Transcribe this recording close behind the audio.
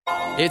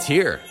It's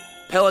here.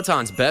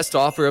 Peloton's best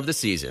offer of the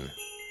season.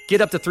 Get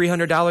up to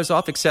 $300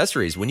 off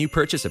accessories when you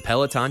purchase a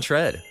Peloton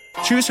tread.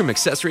 Choose from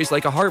accessories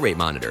like a heart rate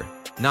monitor,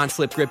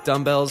 non-slip grip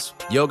dumbbells,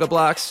 yoga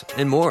blocks,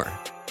 and more.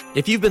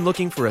 If you've been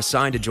looking for a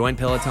sign to join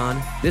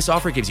Peloton, this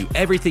offer gives you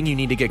everything you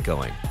need to get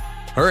going.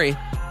 Hurry,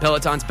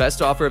 Peloton's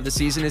best offer of the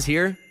season is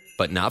here,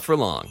 but not for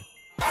long.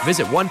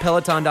 Visit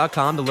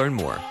onepeloton.com to learn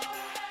more.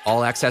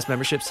 All access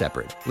membership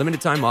separate. Limited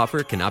time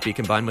offer cannot be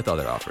combined with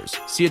other offers.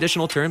 See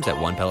additional terms at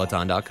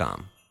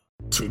onepeloton.com.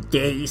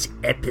 Today's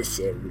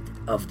episode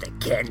of the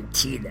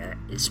Cantina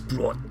is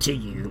brought to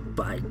you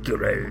by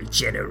Grow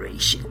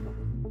Generation.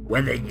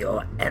 Whether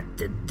you're at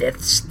the Death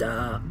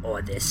Star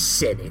or the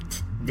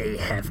Senate, they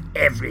have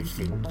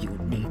everything you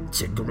need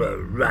to grow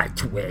right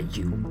where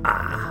you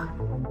are.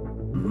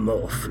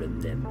 More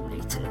from them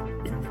later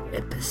in the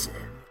episode.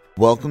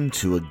 Welcome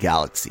to a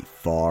galaxy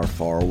far,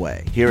 far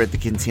away. Here at the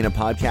Cantina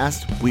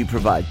Podcast, we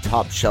provide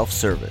top-shelf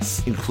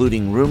service,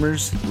 including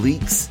rumors,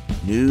 leaks,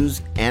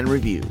 news, and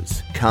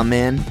reviews. Come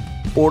in,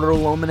 order a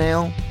Loman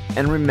Ale,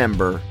 and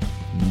remember,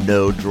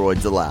 no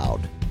droids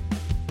allowed.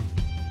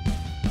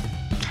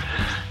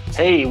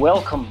 Hey,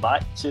 welcome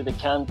back to the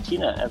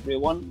Cantina,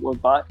 everyone. We're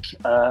back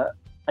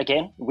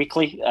again,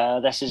 weekly.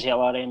 This is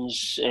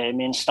LRM's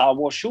main Star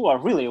Wars show, our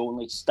really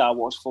only Star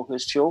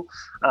Wars-focused show.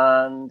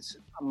 And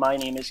my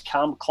name is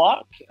Cam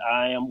Clark.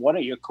 I am one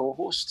of your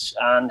co-hosts,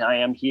 and I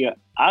am here,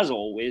 as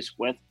always,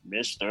 with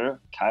Mr.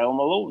 Kyle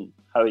Malone.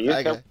 How are you,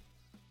 Hi, Kyle?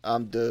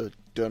 I'm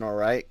doing all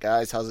right,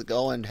 guys. How's it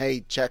going?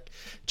 Hey, check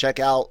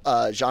out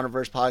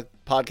Genreverse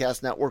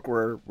Podcast Network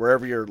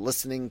wherever you're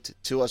listening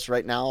to us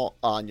right now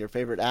on your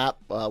favorite app.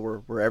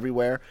 We're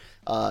everywhere.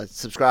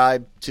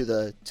 Subscribe to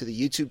the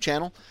YouTube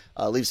channel.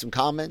 Leave some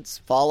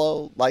comments.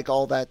 Follow, like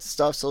all that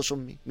stuff. Social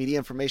media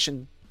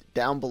information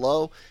down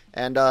below.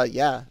 And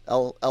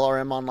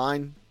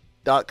LRMonline.com,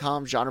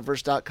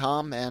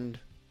 Genreverse.com, and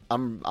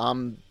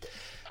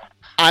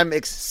I'm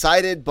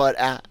excited but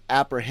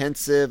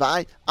apprehensive.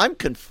 I'm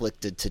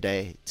conflicted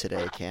today,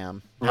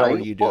 Cam. How are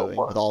you doing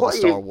with all the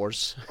Star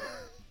Wars?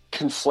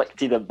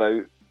 Conflicted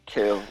about,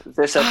 Kyle? Is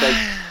this a big,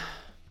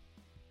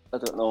 I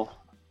don't know,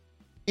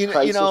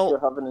 crisis you're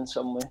having in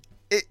some way?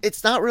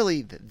 It's not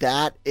really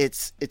that.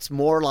 It's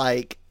more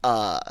like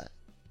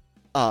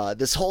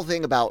this whole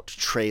thing about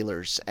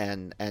trailers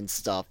and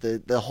stuff.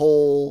 The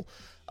whole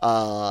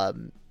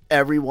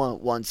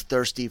everyone's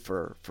thirsty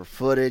for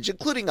footage,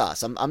 including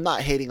us. I'm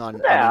not hating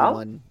on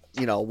anyone,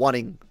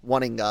 wanting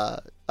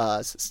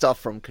stuff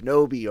from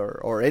Kenobi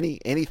or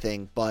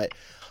anything, but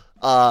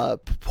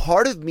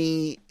part of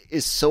me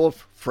is so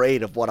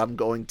afraid of what I'm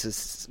going to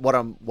see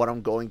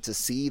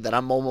that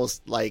I'm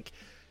almost like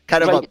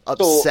kind of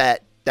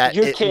upset that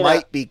it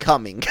might be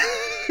coming.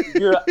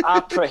 You're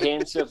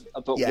apprehensive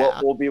about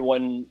what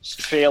Obi-Wan's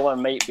trailer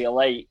might be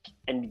like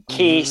in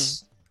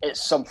case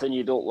it's something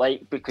you don't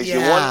like, because you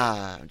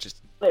want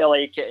to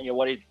like it and you're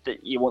worried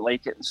that you won't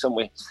like it in some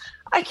way.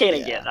 I kind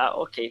of get that.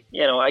 Okay,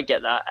 I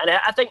get that, and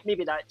I think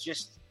maybe that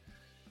just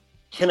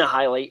kind of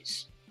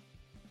highlights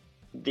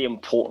the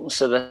importance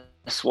of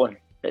this one.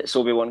 It's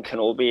Obi-Wan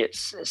Kenobi.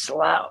 It's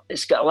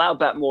got a little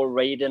bit more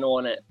riding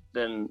on it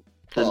than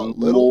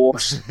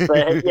most things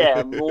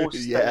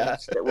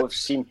that we've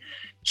seen.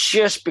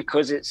 Just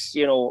because it's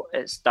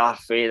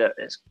Darth Vader,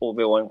 it's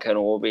Obi-Wan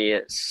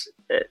Kenobi,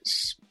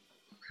 it's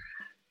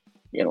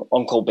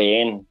Uncle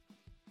Ben,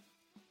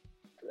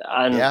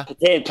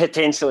 and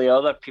potentially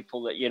other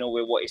people that we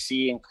want to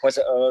see,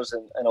 Inquisitors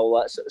and all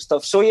that sort of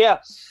stuff. So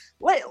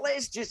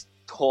let's just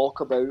talk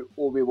about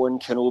Obi-Wan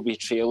Kenobi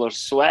trailers.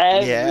 So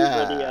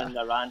everybody and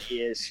their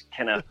auntie is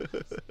kind of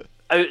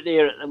out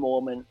there at the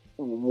moment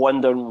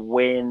wondering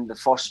when the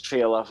first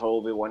trailer for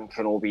Obi-Wan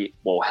Kenobi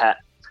will hit.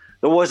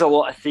 There was a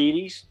lot of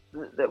theories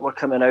that were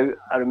coming out.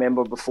 I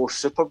remember before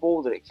Super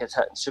Bowl that it could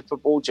hit in Super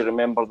Bowl. Do you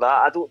remember that?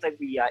 I don't think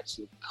we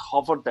actually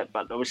covered it,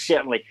 but there was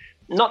certainly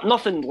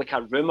nothing like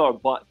a rumor,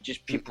 but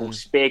just people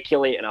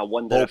speculating. I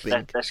wonder if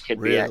this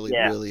could be it.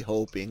 Really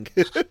hoping.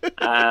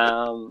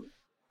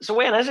 So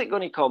when is it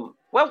going to come?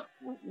 Well,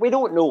 we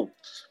don't know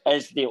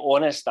is the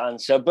honest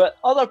answer, but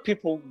other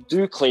people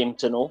do claim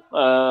to know,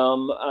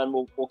 and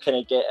we'll kind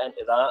of get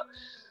into that.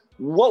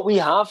 What we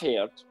have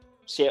heard,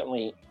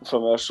 certainly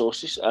from our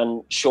sources,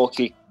 and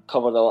Shockey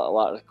covered a little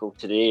article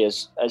today,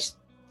 is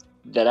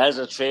there is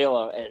a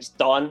trailer, it's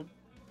done,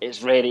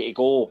 it's ready to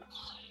go.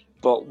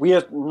 But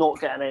we're not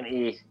getting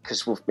into,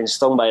 because we've been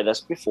stung by this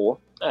before,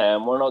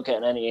 we're not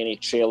getting into any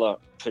trailer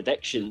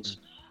predictions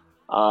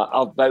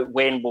about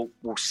when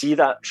we'll see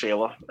that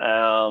trailer,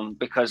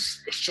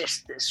 because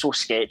it's so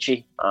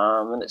sketchy,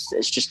 and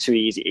it's just too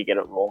easy to get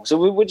it wrong. So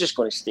we're just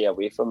going to stay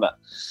away from it.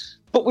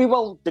 But we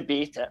will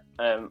debate it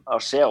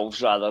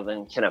ourselves rather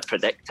than kind of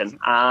predicting.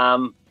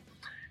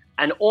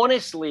 And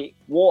honestly,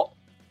 what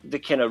the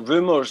kind of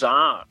rumours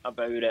are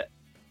about it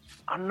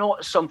are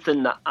not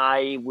something that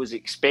I was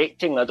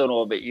expecting. I don't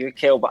know about you,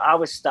 Kel, but I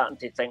was starting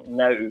to think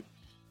now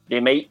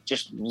they might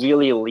just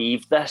really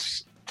leave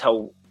this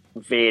till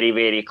very,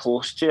 very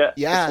close to it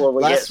before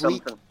we get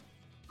something.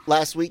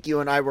 Last week, you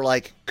and I were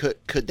like,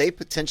 could they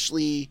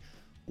potentially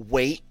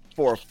wait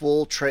for a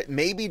full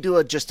maybe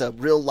do just a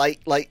real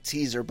light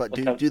teaser, but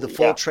do the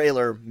full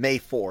trailer May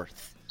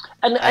 4th.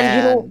 And you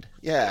know,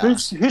 yeah,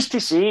 who's to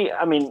say?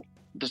 I mean,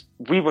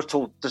 we were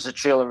told there's a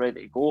trailer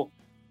ready to go.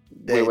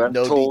 We weren't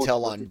no told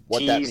detail on what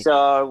teaser,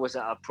 that means. Was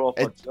it a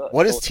proper?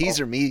 What does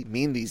teaser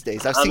mean these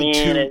days? I've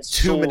seen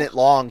two-minute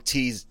long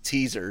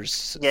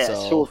teasers. Yeah,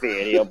 it's so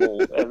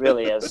variable. It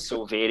really is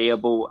so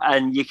variable,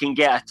 and you can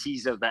get a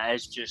teaser that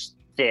is just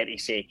 30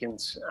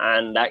 seconds,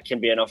 and that can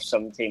be enough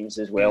sometimes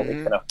as well to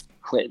kind of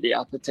whet the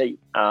appetite.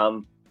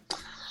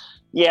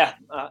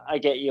 I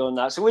get you on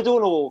that. So we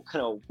don't know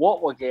kind of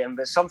what we're getting,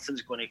 but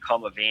something's going to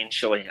come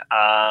eventually.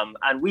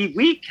 And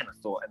we kind of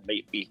thought it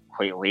might be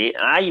quite late.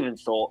 And I even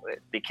thought that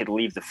they could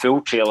leave the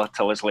full trailer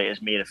till as late as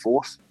May the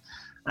 4th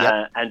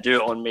and do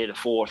it on May the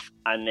 4th.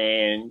 And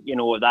then, you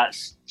know,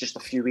 that's just a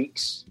few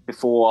weeks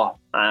before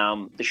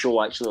the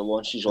show actually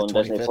launches on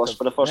Disney Plus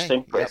for the first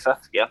time,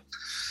 25th,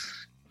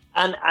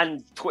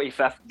 And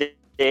 25th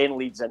then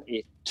leads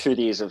into 2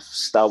 days of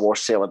Star Wars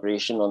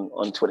Celebration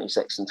on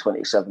 26th and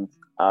 27th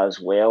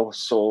as well.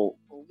 So,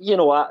 you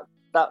know what,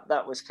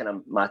 that was kind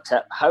of my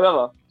tip.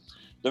 However,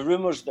 the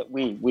rumours that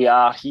we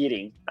are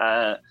hearing,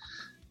 I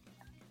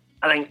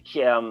think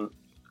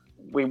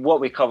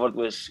what we covered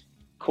was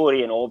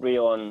Corey and Aubrey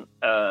on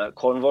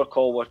Convor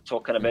Call were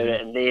talking about it,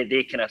 and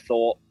they kind of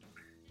thought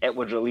it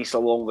would release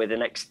along with the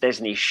next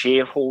Disney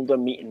shareholder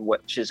meeting,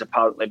 which is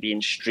apparently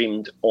being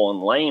streamed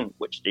online,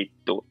 which they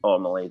don't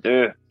normally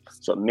do.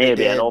 So it may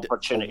be an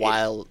opportunity. A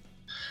while,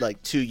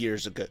 like 2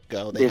 years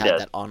ago, they had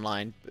that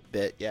online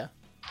bit, yeah.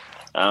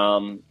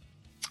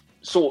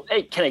 So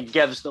it kind of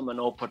gives them an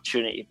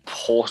opportunity,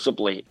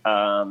 possibly,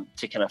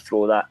 to kind of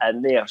throw that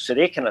in there. So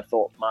they kind of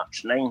thought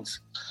March 9th.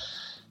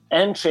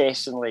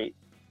 Interestingly,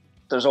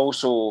 there's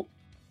also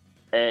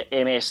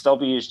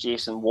MSW's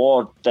Jason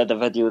Ward did a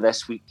video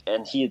this week,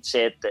 and he had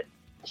said that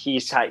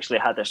he's actually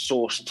had a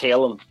source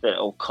tell him that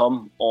it'll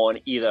come on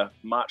either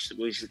March.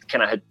 He's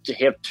kind of had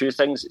heard two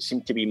things. It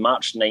seemed to be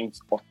March 9th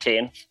or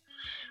 10th,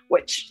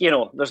 which, you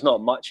know, there's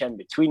not much in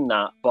between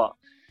that. But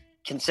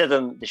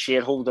considering the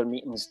shareholder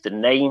meeting's the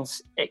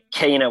 9th, it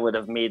kind of would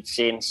have made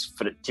sense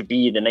for it to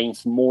be the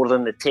 9th more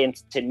than the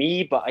 10th to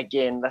me. But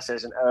again, this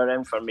isn't our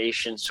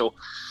information. So,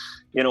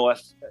 you know,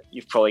 if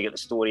you've probably got the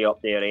story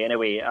up there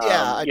anyway.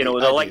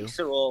 The links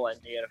are all in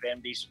there. If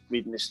anybody's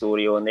reading the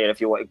story on there,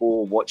 if you want to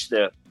go watch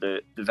the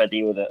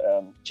video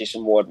that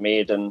Jason Ward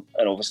made and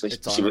obviously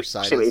see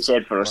what he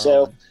said for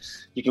herself,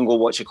 you can go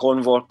watch a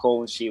Convor Call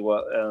and see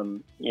what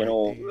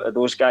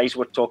those guys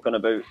were talking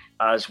about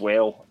as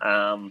well.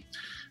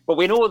 But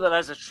we know there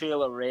is a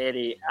trailer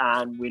ready,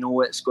 and we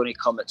know it's going to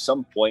come at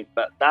some point.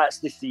 But that's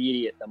the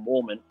theory at the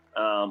moment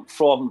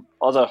from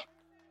other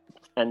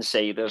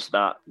insiders,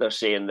 that they're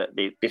saying that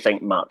they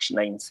think March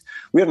 9th.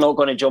 We're not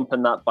going to jump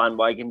in that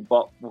bandwagon,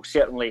 but we'll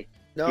certainly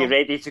be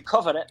ready to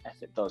cover it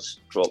if it does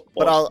drop.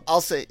 But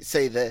I'll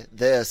say that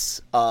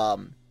this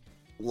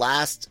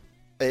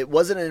it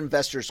wasn't an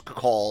investors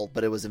call,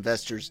 but it was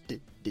investors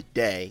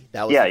day.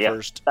 That was the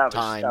first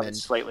time, that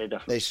was slightly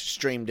different. They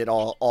streamed it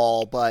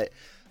all, but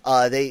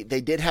they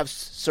did have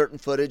certain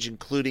footage,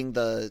 including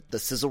the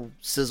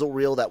sizzle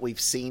reel that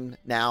we've seen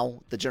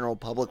now. The general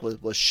public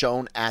was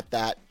shown at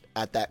that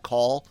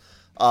call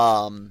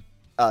 2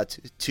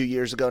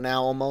 years ago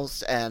now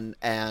almost, and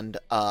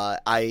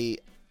I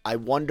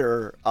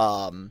wonder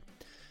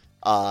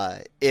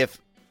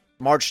if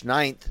March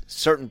 9th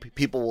certain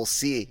people will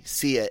see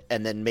it,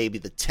 and then maybe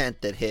the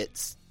 10th it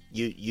hits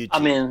YouTube. I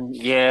mean,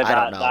 yeah, I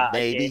don't know,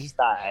 maybe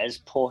that is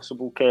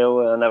possible,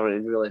 Kyle. I never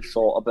really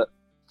thought of it.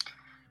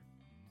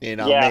 You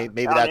know,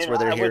 maybe that's where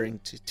they're hearing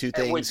two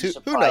things.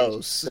 Who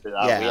knows?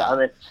 Yeah. I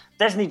mean,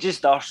 Disney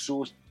just are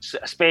so,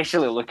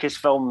 especially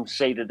Lucasfilm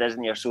side of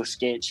Disney, are so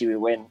sketchy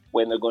when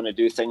they're going to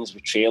do things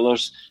with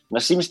trailers. And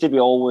there seems to be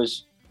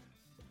always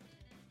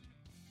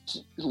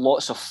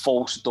lots of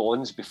false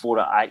dawns before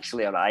it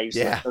actually arrives.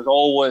 Yeah. Like, there's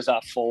always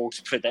a false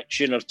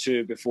prediction or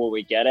two before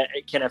we get it.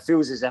 It kind of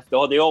feels as if,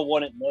 they all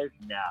want it now.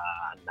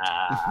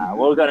 Nah,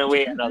 we're going to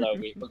wait another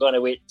week. We're going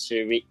to wait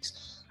 2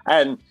 weeks.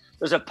 And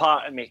there's a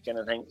part of me kind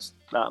of thinks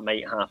that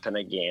might happen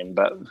again,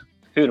 but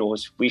who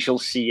knows? We shall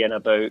see in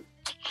about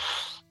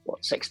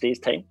 6 days'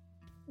 time.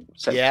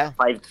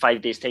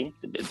 5 days' time,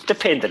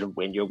 depending on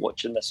when you're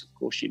watching this. Of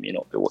course, you may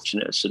not be watching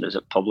it as soon as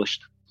it's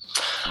published.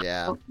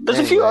 Yeah. There's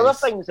a few other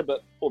things about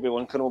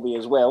Obi-Wan Kenobi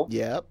as well.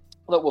 Yeah.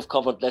 That we've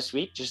covered this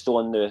week, just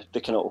on the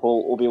kind of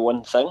whole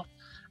Obi-Wan thing.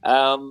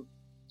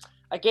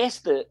 I guess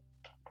that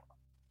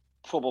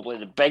probably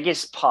the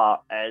biggest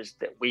part is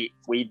that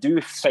we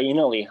do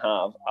finally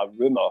have a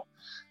rumour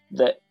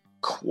that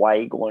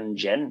Qui-Gon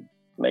Jinn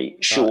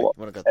might show up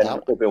in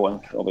Obi-Wan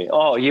Kenobi.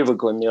 Oh, you were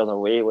going the other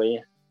way, were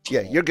you?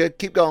 Yeah, you're good.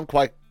 Keep going.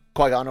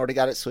 Qui-Gon already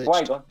got it switched.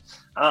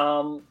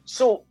 Qui-Gon.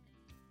 So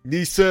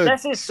Nissan.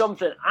 This is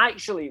something,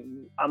 actually,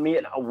 I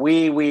mean,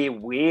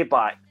 way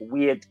back,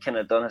 we had kind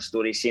of done a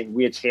story saying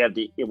we had heard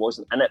he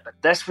wasn't in it, but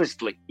this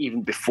was like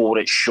even before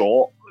it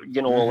shot,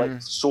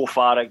 like so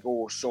far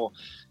ago. So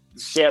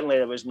certainly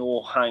there was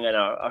no hanging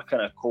our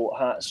kind of coat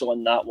hats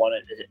on that one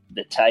at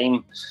the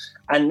time.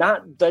 And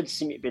that did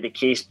seem to be the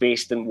case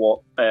based on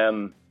what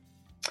Liam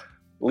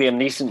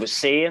Neeson was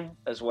saying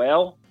as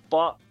well.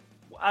 But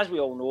as we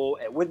all know,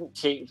 it wouldn't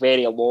take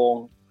very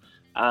long,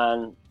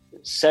 and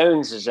it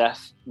sounds as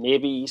if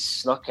maybe he's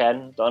snuck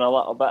in, done a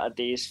little bit of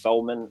days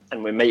filming,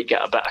 and we might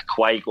get a bit of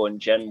Qui-Gon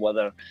Jinn,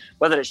 whether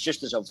it's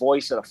just as a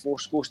voice or a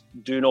Force ghost,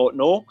 do not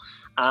know.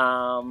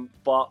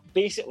 But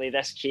basically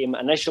this came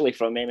initially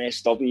from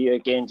MSW,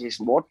 again,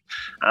 Jason Ward,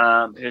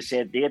 who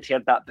said they had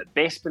heard that, but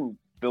Bespin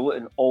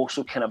Bulletin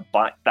also kind of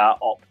backed that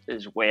up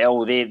as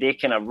well. They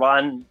kind of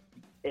ran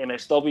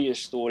MSW's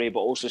story, but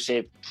also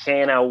said,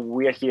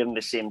 we're hearing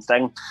the same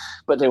thing,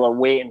 but they were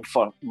waiting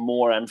for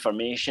more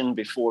information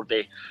before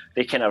they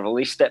kind of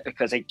released it,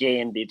 because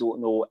again, they don't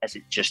know, is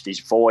it just his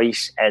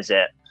voice? Is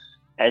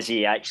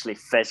he actually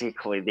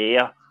physically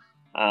there?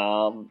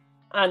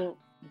 And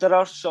there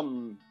are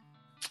some,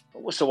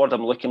 what's the word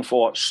I'm looking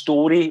for?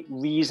 Story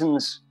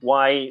reasons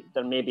why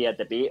there may be a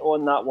debate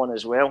on that one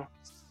as well.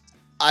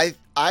 I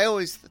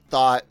always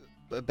thought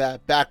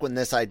back when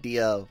this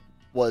idea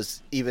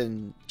was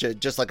even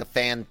just like a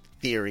fan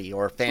theory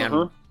or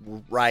fan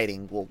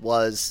writing,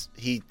 was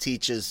he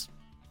teaches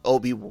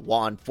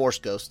Obi-Wan Force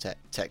Ghost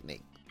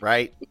technique,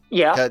 right?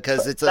 Yeah,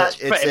 because it's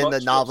in the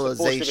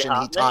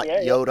novelization. He taught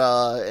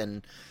Yoda,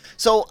 and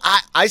so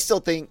I still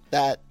think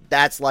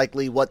that's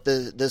likely what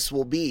this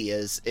will be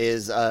is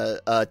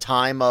a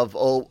time of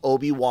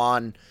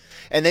Obi-Wan.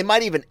 And they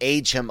might even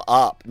age him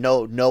up.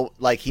 No,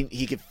 like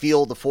he could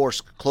feel the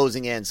Force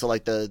closing in. So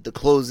like the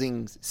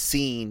closing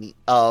scene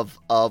of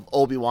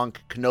Obi-Wan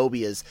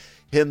Kenobi is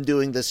him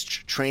doing this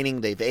training.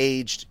 They've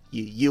aged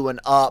Ewan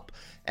up,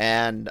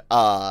 and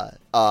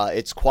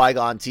it's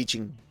Qui-Gon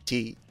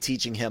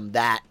teaching him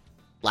that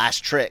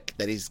last trick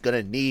that he's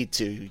gonna need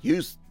to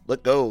use.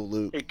 Let go,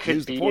 Luke. It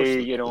could be,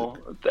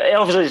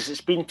 obviously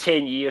it's been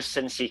 10 years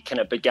since he kind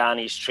of began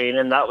his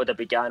training. That would have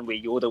began where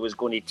Yoda was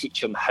going to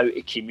teach him how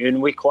to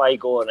commune with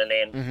Qui-Gon, and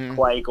then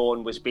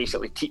Qui-Gon was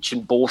basically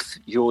teaching both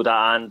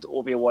Yoda and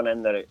Obi-Wan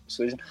in there.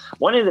 So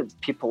one of the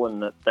people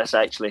in this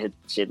actually had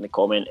said in the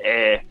comment,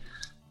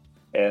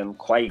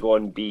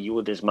 Qui-Gon be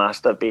Yoda's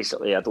master,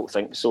 basically. I don't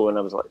think so. And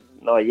I was like,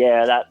 no,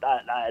 yeah, that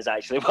is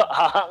actually what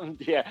happened.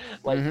 Yeah,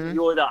 like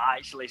Yoda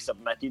actually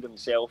submitted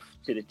himself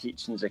to the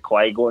teachings of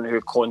Qui-Gon, who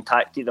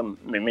contacted him.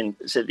 I mean,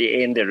 it's at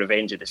the end of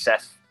Revenge of the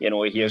Sith. He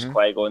hears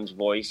Qui-Gon's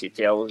voice. He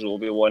tells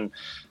Obi-Wan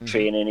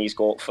training he's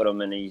got for him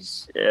in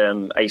his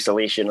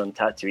isolation on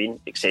Tatooine,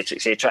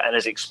 etc., and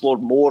has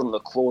explored more in the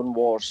Clone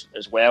Wars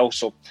as well.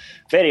 So,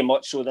 very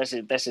much so, this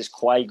is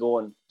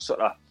Qui-Gon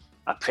sort of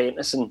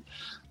apprenticing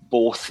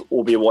both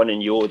Obi-Wan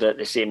and Yoda at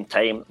the same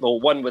time. Though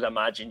one would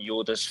imagine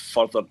Yoda's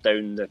further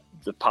down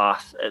the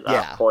path at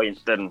that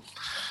point than,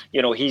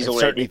 he's and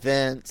already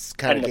events,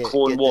 in the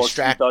Clone Wars.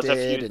 He does a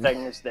few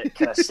things that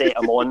kind of set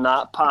him on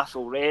that path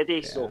already.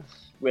 Yeah. So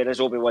whereas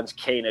Obi-Wan's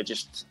kind of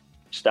just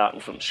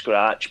starting from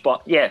scratch.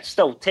 But yeah,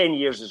 still 10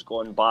 years has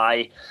gone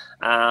by.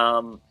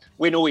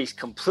 We know he's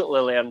completely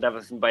learned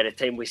everything by the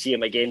time we see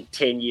him again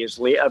 10 years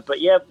later. But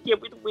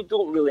we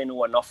don't really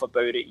know enough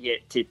about it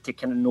yet to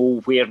kind of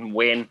know where and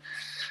when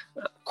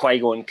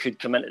Qui-Gon could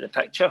come into the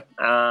picture,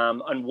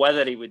 and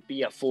whether he would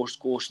be a Force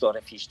ghost or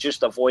if he's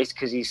just a voice,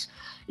 because he's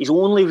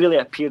only really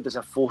appeared as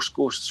a Force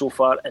ghost so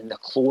far in the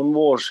Clone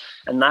Wars,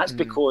 and that's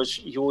because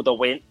Yoda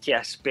went to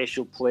a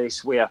special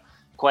place where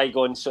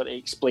Qui-Gon sort of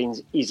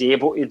explains he's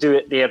able to do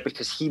it there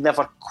because he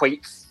never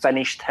quite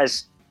finished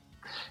his,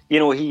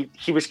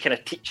 he was kind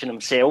of teaching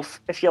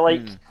himself, if you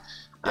like.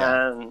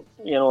 And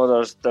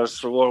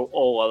there's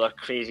all other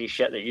crazy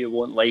shit that you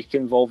won't like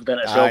involved in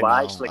it as well, but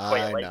I actually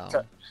quite liked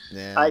it.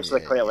 Yeah, I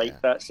actually quite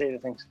like that side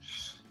of things.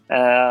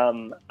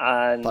 And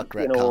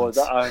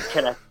that are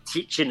kind of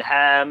teaching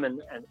him and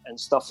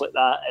stuff like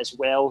that as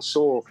well.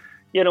 So,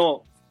 I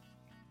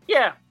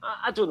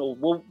don't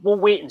know. We'll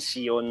wait and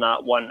see on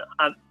that one.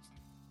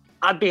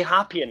 I'd be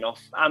happy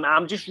enough.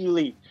 I'm just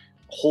really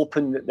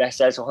hoping that this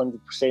is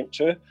 100%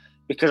 true,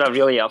 because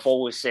I've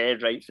always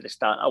said right from the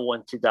start I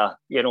wanted a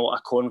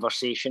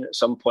conversation at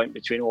some point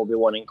between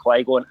Obi-Wan and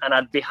Qui-Gon, and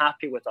I'd be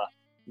happy with a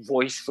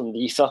voice from the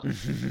ether.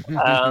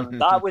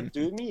 That would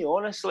do me,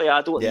 honestly.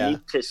 I don't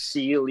need to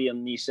see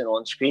Liam Neeson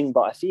on screen,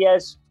 but if he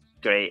is,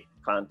 great,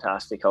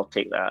 fantastic, I'll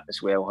take that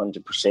as well,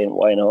 100%.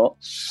 Why not?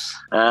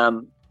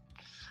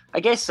 I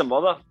guess some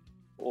other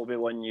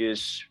Obi-Wan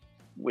news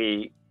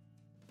we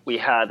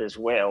had as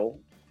well.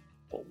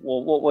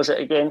 What was it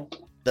again?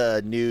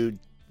 The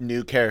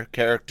new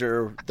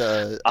character,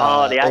 the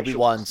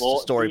Obi-Wan's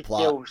story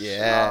plot.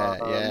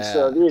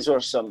 So these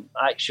are some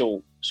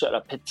actual sort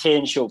of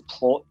potential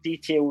plot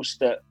details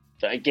that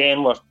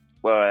again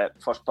were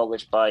first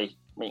published by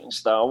Making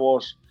Star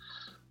Wars.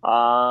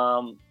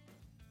 I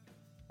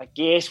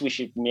guess we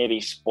should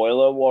maybe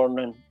spoiler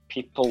warning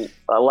people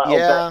a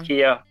little bit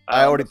here.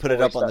 I already put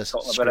it up on the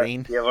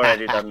screen. You've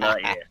already done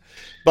that, yeah.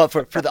 But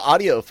for the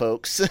audio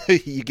folks,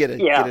 you get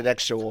an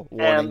extra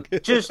warning.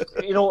 Just,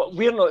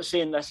 we're not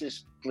saying this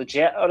is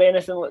legit or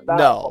anything like that.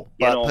 No,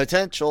 but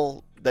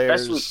potential.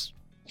 This was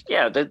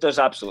there's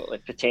absolutely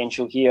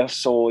potential here.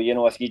 So,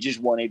 if you just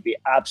want to be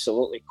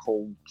absolutely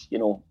cold,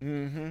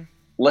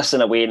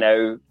 listen away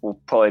now. We'll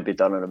probably be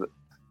done in about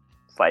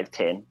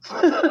 5:10.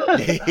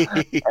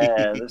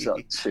 There's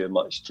not too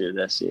much to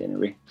this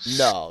anyway.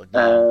 No.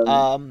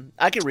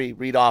 I can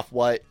read off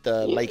what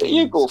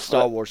the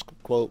Star Wars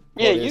quote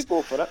is. You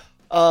go for it.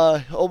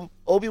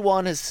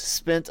 Obi-Wan has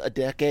spent a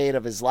decade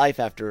of his life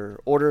after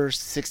Order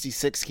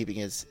 66 keeping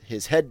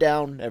his head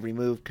down. Every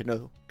move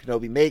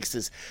Kenobi makes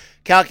is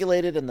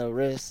calculated and the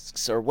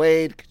risks are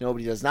weighed.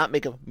 Kenobi does not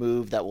make a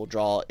move that will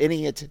draw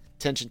any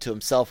attention to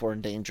himself or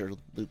endanger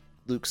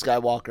Luke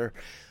Skywalker.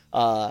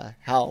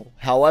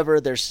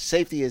 However, their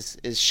safety is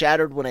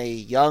shattered when a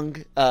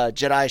young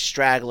Jedi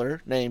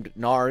straggler named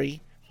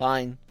Nari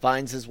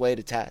finds his way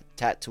to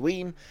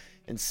Tatooine.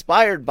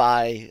 Inspired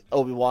by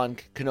Obi-Wan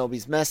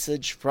Kenobi's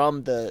message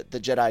from the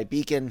Jedi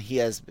Beacon, he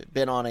has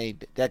been on a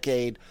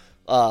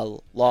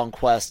decade-long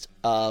quest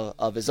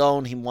of his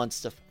own. He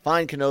wants to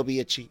find Kenobi,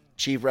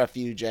 achieve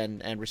refuge,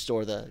 and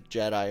restore the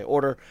Jedi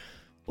Order.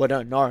 What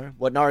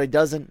Nari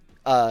does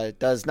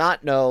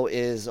not know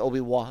is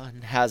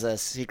Obi-Wan has a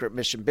secret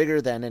mission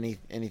bigger than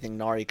anything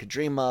Nari could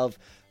dream of.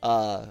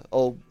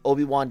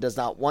 Obi-Wan does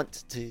not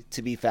want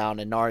to be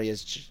found, and Nari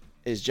is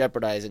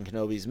jeopardizing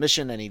Kenobi's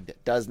mission, and he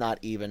does not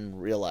even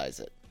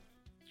realize it.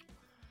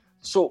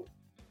 So,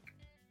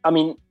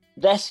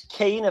 this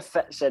kind of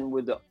fits in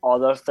with the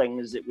other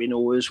things that we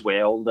know as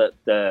well, that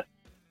the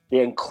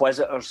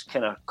Inquisitors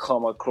kind of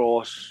come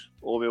across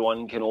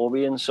Obi-Wan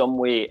Kenobi in some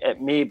way. It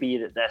may be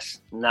that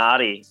this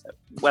Nari,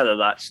 whether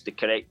that's the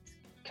correct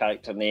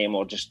character name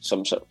or just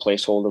some sort of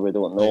placeholder, we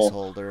don't know.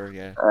 Placeholder,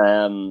 yeah.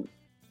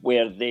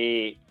 Where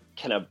they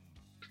kind of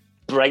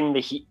bring the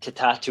heat to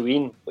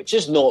Tatooine, which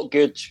is not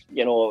good.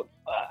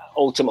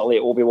 Ultimately,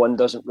 Obi-Wan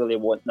doesn't really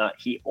want that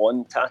heat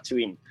on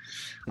Tatooine.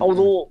 Mm-hmm.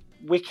 Although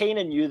we kind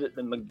of knew that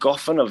the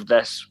MacGuffin of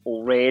this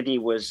already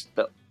was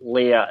that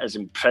Leia is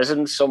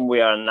imprisoned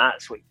somewhere, and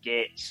that's what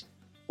gets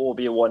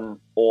Obi-Wan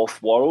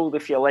off-world,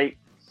 if you like.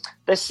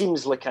 This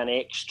seems like an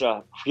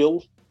extra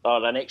wheel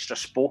or an extra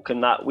spoke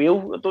in that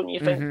wheel, don't you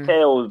think,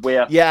 Kel?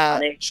 Where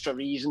an extra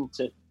reason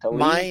to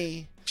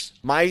leave.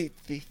 My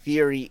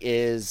theory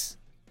is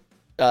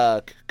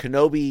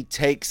Kenobi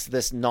takes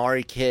this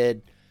Nari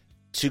kid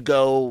to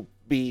go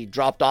be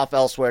dropped off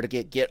elsewhere to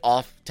get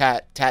off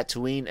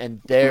Tatooine,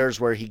 and there's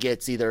where he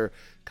gets either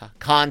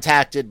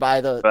contacted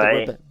by the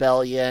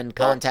rebellion,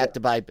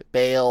 contacted by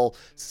Bail,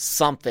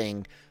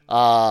 something.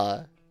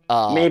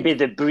 Maybe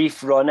the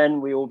brief run-in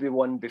with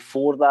Obi-Wan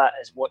before that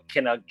is what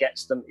kind of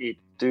gets them to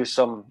do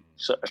some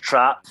sort of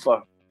trap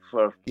for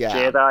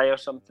Jedi or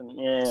something.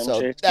 Yeah,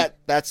 so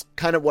that's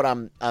kind of what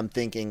I'm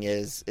thinking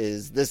is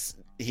this.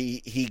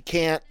 He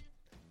can't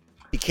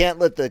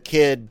let the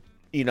kid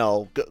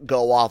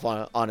go off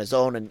on his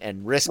own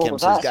and risk him.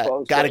 So he's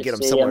got to get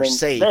him somewhere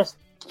safe.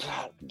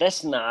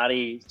 This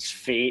Nari's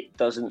fate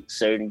doesn't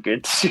sound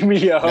good to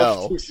me. I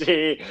have to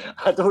say,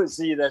 I don't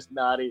see this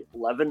Nari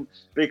living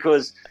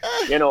because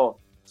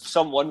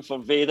someone for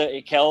Vader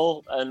to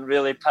kill and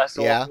really piss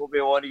off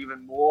Obi-Wan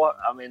even more.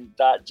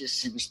 That just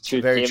seems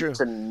too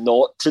tempting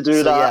not to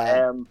do that.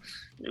 Yeah.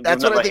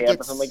 That's what I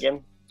think. Him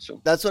again. So.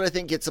 That's what I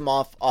think gets him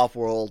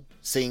off-world,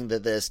 seeing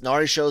that this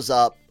Nari shows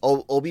up.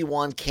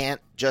 Obi-Wan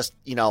can't just,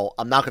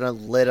 I'm not going to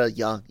let a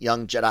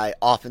young Jedi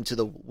off into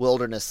the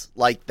wilderness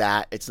like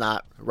that. It's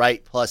not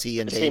right. Plus, he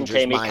endangers At the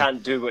same time, he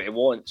can't do what he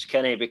wants,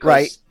 can he? Because,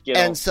 right.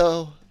 And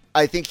so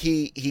I think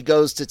he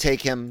goes to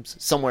take him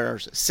somewhere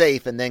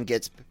safe and then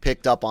gets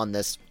picked up on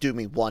this, do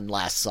me one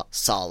last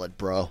solid,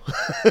 bro.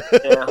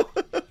 Yeah,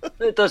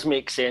 it does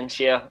make sense,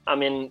 yeah.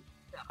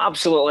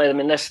 Absolutely.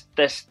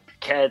 This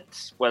kid,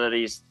 whether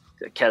he's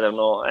a kid or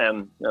not,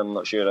 I'm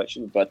not sure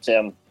actually, but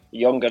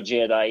younger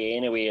Jedi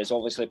anyway is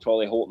obviously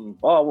probably hoping,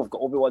 we've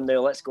got Obi-Wan now,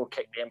 let's go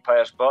kick the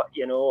Empire's butt,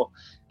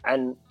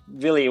 and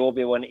really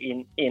Obi-Wan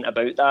ain't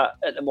about that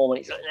at the moment.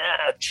 He's like,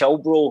 chill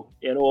bro,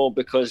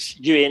 because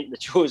you ain't the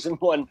chosen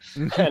one,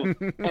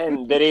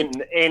 and there ain't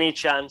any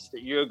chance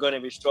that you're going to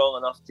be strong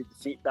enough to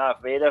defeat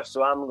Darth Vader,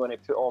 so I'm going to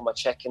put all my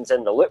chickens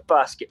in the loot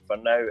basket for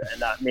now,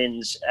 and that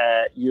means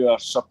you are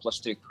surplus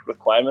to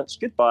requirements,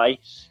 goodbye.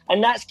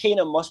 And that's kind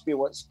of must be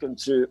what's going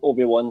through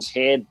Obi-Wan's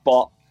head,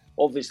 but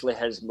obviously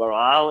his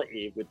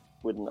morality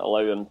wouldn't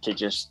allow him to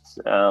just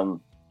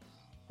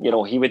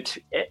he would.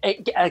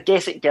 I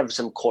guess it gives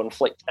him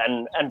conflict,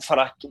 and for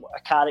a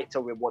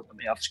character, we want them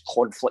to have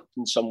conflict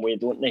in some way,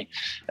 don't they?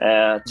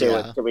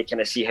 So we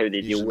kind of see how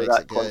they deal with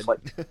that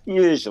conflict.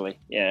 Usually,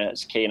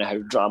 it's kind of how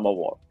drama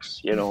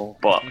works,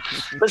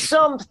 But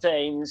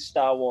sometimes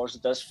Star Wars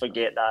does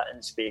forget that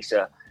in space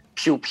of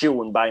pew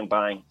pew and bang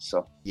bang.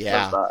 So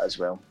there's that as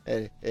well.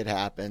 It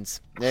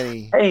happens.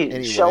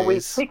 Shall we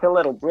take a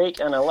little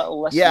break and a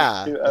little listen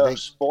to our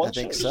sponsors?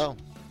 I think so.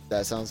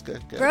 That sounds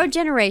good. Grow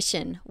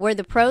Generation, where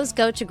the pros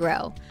go to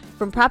grow.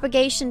 From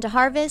propagation to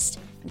harvest,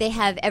 they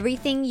have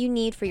everything you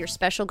need for your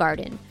special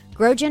garden.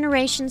 Grow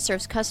Generation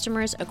serves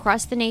customers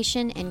across the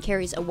nation and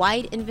carries a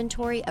wide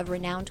inventory of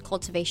renowned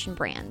cultivation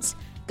brands.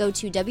 Go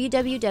to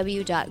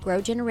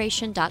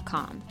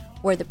www.growgeneration.com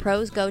where the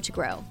pros go to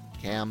grow.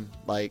 Cam,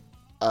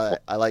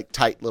 I like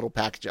tight little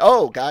packages.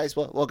 Oh, guys,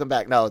 welcome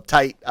back. No,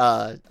 tight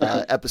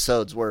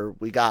episodes where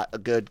we got a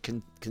good,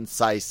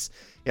 concise,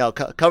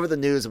 cover the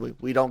news and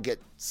we don't get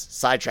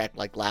sidetracked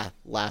like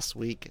last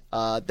week.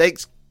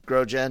 Thanks,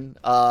 Grogen.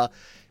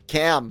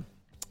 Cam,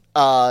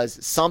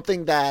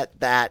 something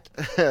that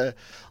a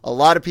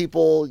lot of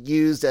people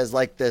used as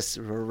like this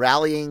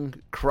rallying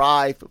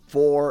cry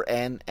for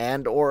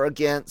and or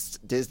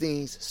against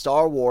Disney's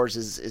Star Wars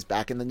is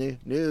back in the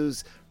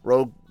news.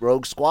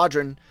 Rogue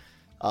Squadron.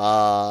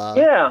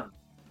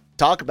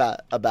 Talk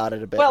about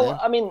it a bit. Well, man.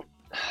 I mean,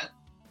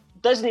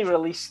 Disney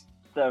released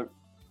their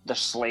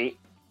slate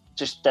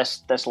just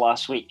this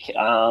last week,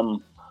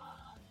 and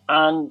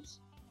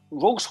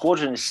Rogue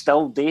Squadron is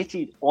still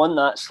dated on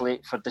that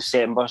slate for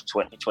December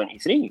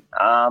 2023.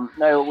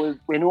 Now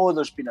we know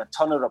there's been a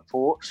ton of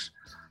reports.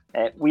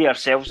 We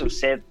ourselves have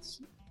said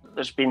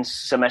there's been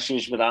some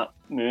issues with that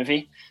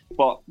movie,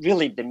 but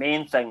really the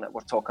main thing that we're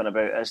talking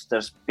about is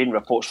there's been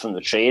reports from the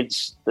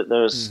trades that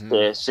there's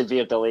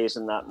severe delays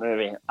in that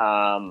movie.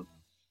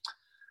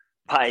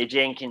 Patty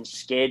Jenkins'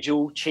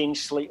 schedule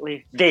changed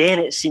slightly. Then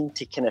it seemed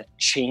to kind of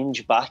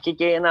change back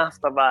again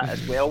after that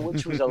as well,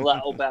 which was a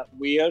little bit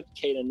weird,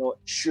 kind of not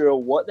sure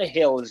what the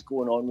hell is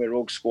going on with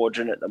Rogue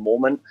Squadron at the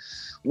moment.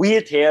 We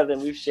had heard,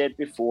 and we've said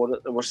before,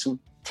 that there were some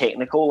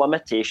technical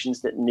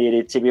limitations that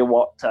needed to be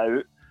worked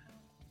out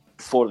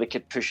before they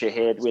could push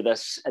ahead with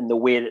this in the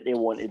way that they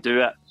want to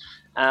do it.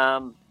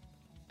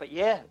 But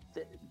yeah,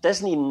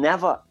 Disney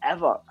never,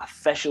 ever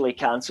officially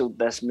cancelled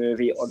this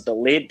movie or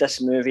delayed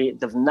this movie.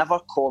 They've never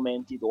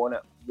commented on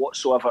it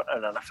whatsoever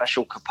in an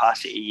official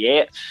capacity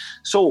yet.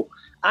 So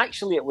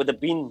actually it would have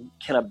been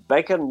kind of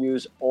bigger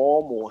news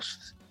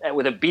almost. It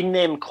would have been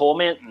them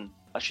commenting,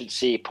 I should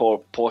say,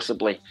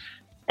 possibly,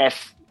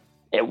 if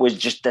it was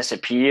just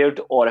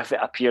disappeared or if it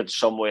appeared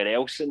somewhere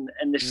else in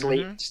the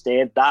slate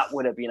instead. That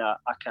would have been a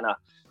kind of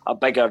a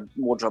bigger,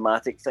 more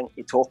dramatic thing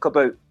to talk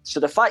about.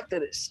 So the fact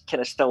that it's kind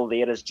of still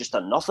there is just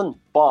a nothing.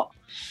 But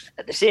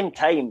at the same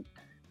time,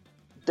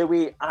 do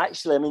we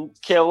actually, I mean,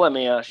 Kel, let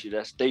me ask you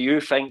this. Do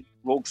you think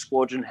Rogue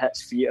Squadron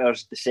hits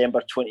theatres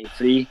December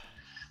 23?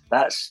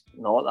 That's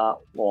not that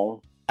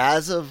long.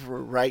 As of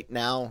right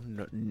now,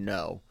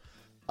 no.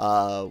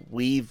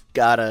 We've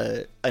got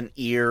an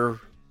ear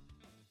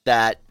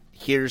that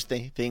hears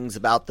things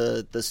about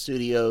the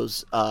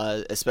studios,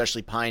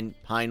 especially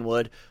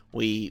Pinewood.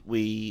 We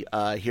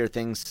hear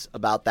things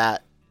about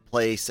that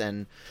place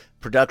and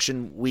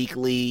Production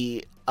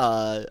Weekly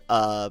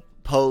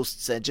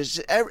posts and just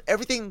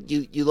everything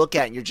you look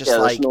at and you're just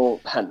like, no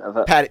hint of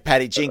it.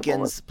 Patty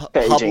Jenkins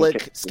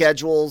public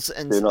schedules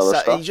and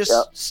you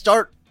just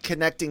start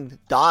connecting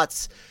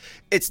dots.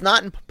 It's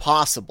not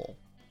impossible,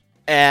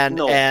 and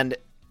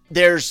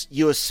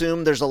you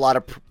assume there's a lot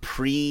of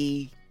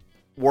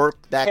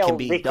pre-work that can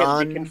be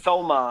done. They can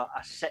film a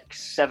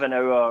 6-7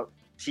 hour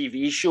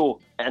TV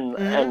show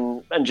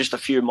in just a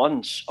few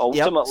months,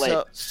 ultimately.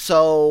 Yep.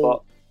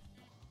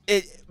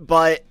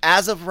 But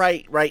as of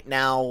right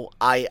now,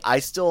 I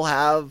still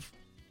have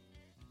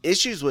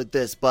issues with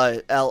this.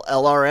 But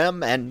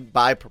LRM and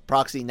by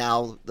proxy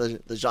now the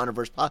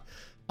Genreverse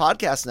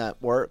podcast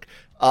network,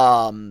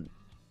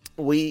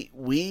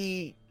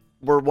 we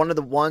were one of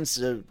the ones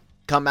to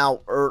come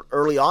out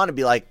early on and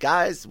be like,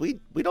 guys, we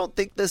don't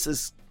think this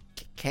is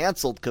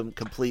canceled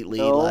completely.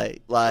 No,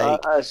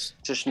 that's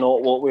just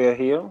not what we're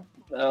hearing.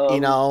 We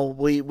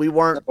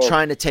weren't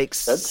trying to take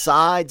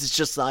sides. It's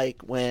just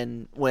like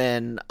when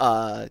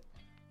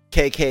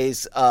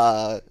KK's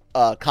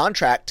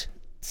contract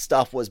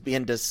stuff was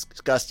being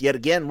discussed yet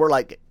again. We're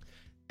like,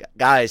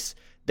 guys,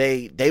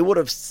 they would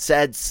have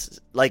said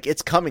like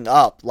it's coming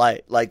up.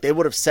 Like they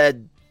would have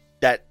said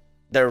that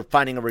they're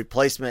finding a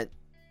replacement.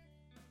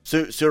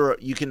 So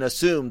you can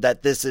assume that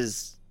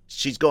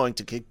she's going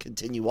to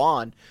continue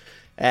on.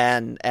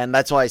 And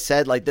that's why I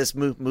said, like, this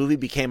movie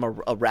became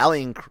a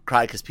rallying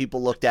cry because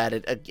people looked at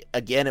it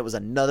again. It was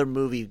another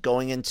movie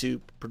going into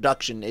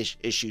production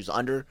issues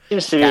under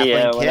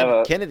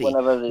Kathleen Kennedy,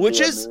 which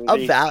is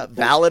a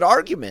valid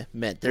argument.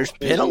 There's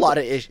been a lot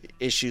of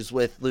issues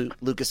with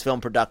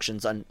Lucasfilm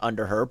Productions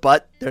under her,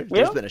 but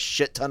there's been a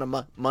shit ton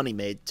of money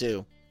made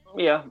too.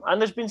 Yeah, and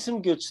there's been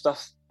some good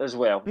stuff as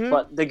well,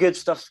 but the good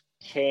stuff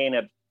kind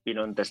of been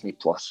on Disney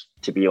Plus,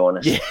 to be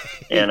honest.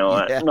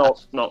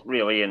 Not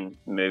really in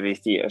movie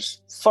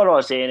theaters for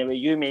us anyway.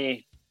 You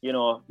may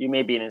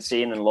be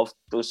insane and love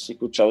those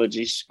sequel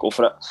trilogies. Go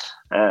for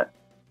it.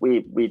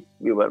 We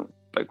weren't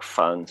big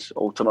fans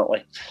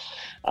ultimately.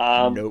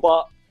 Nope.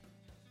 But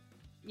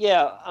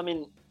yeah, I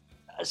mean,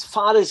 as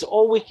far as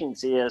all we can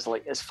say is,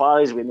 like, as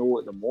far as we know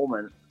at the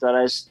moment,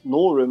 there is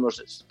no rumours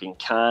it's been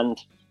canned.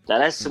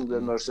 There is some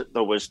rumours that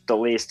there was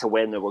delays to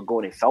when they were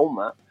going to film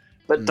it.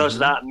 But does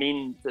that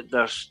mean that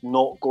they're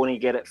not going to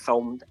get it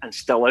filmed and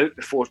still out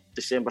before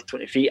December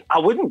 23? I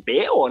wouldn't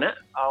bet on it.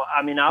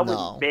 I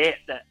wouldn't bet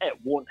that it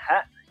won't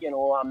hit.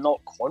 I'm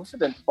not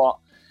confident, but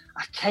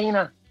I kind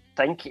of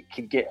think it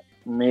could get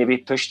maybe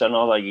pushed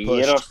another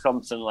year or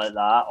something like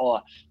that.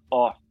 Or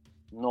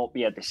not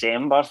be a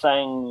December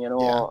thing, you know.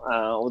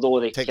 Although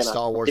they take kind of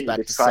Star Wars back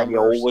to try to summer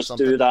or always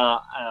something. do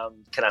that.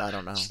 Kind I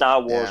don't know. of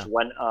Star Wars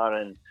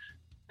winter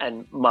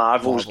and Marvel's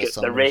Marvel got the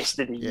summers. rest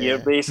of the year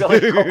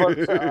basically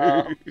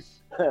covered,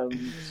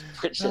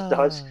 which it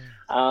does.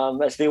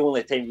 It's the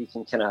only time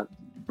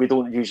we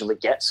don't usually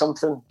get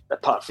something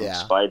apart from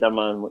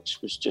Spider-Man, which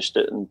was just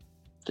out in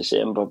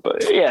December.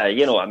 But yeah,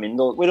 you know, I mean,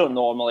 we don't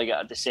normally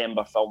get a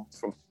December film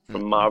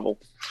from Marvel.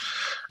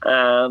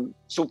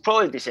 So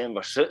probably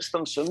December suits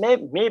them. So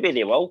maybe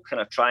they will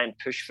kind of try and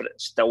push for it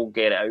and still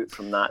get it out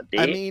from that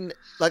date. I mean,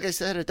 like I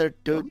said, they're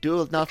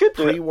do enough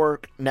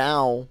pre-work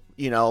now.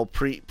 You know,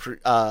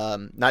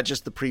 not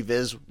just the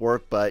pre-viz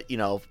work, but you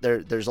know,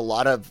 there's a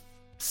lot of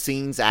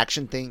scenes,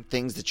 action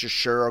things that you're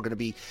sure are going to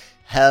be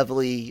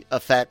heavily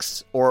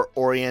effects or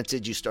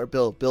oriented. You start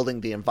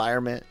building the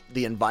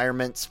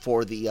environments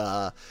for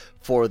the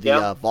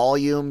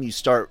volume. You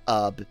start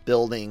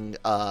building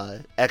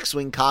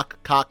X-wing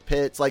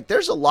cockpits. Like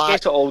there's a lot. I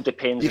guess it all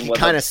depends. You can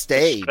kind of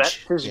stage. The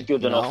script is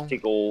good enough to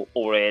go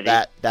already.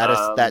 That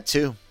is that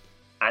too.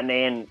 And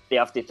then they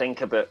have to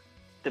think about.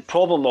 The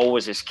problem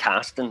always is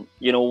casting.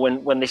 You know,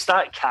 when they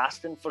start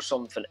casting for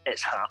something,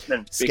 it's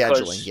happening.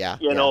 Scheduling, because,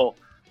 you know,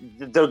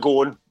 they're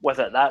going with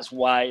it. That's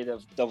why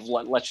they've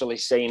literally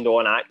signed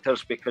on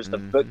actors, because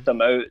they've booked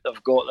them out.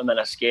 They've got them in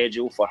a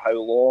schedule for how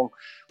long.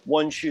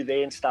 Once you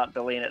then start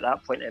delaying at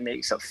that point, it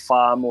makes it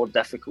far more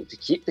difficult to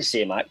keep the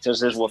same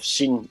actors, as we've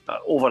seen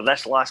over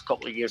this last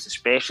couple of years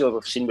especially.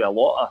 We've seen with a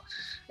lot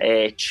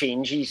of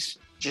changes,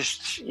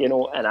 just, you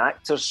know, in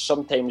actors,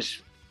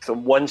 sometimes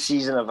from one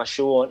season of a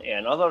show onto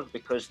another,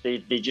 because they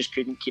just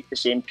couldn't keep the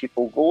same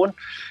people going.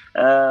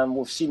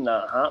 We've seen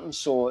that happen,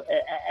 so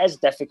it is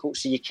difficult.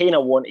 So you kind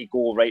of want to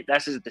go, right,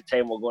 this is the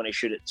time we're going to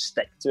shoot it,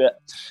 stick to it,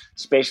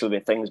 especially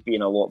with things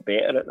being a lot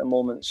better at the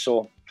moment.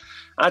 So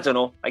I don't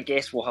know, I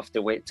guess we'll have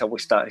to wait till we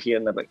start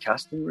hearing about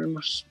casting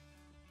rumours.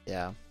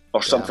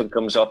 Or something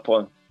comes up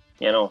on,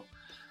 you know,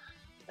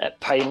 at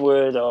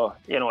Pinewood, or,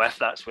 you know, if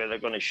that's where they're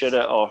going to shoot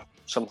it, or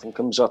something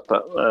comes up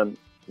at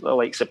the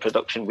likes of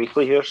Production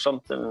Weekly here or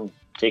something, and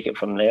take it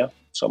from there,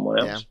 somewhere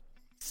else.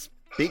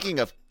 Speaking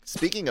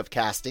of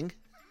casting,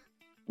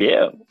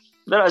 there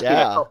has been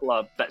a couple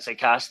of bits of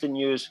casting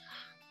news,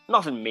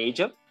 nothing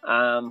major,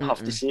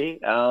 have to say,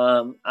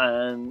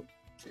 and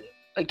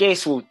I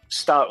guess we'll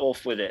start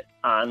off with the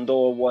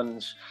Andor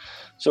ones.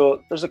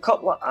 So there's a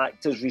couple of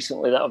actors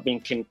recently that have been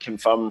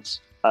confirmed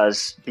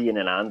as being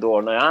in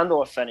Andor. Now,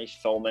 Andor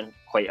finished filming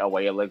quite a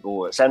while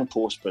ago. It's in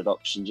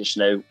post-production just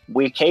now.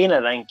 We kind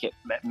of think it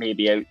may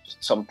be out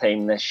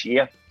sometime this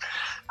year.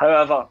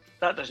 However,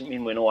 that doesn't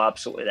mean we know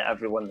absolutely that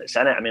everyone that's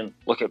in it. I mean,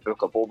 look at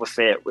Book of Boba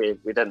Fett. We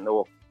didn't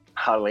know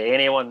hardly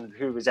anyone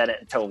who was in it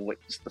until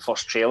the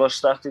first trailer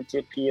started to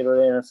appear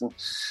or anything.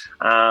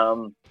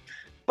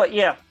 But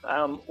yeah,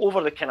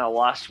 over the kind of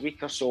last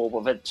week or so,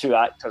 we've had two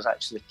actors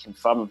actually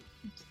confirm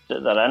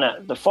that they're in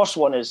it. The first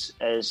one is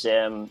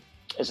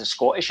a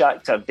Scottish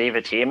actor,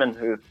 David Heyman,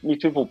 who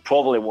people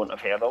probably won't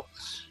have heard of.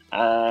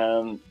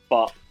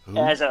 But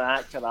as an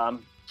actor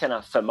I'm kind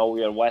of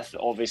familiar with,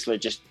 obviously,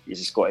 just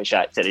he's a Scottish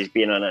actor. He's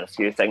been on a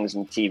few things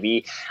on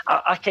TV.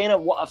 I kind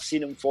of, what I've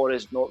seen him for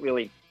is not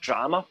really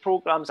drama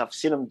programmes. I've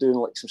seen him doing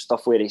like some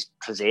stuff where he's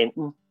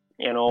presenting,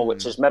 you know,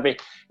 which is maybe,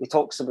 he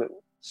talks about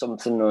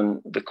something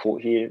on the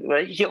quote here.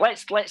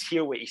 Let's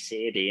hear what he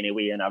said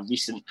anyway in a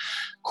recent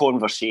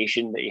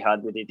conversation that he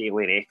had with the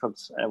Daily Record,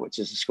 which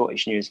is a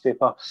Scottish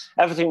newspaper.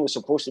 Everything was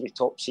supposed to be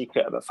top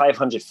secret. About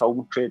 500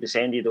 film crew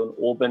descended on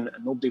Oban,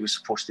 and nobody was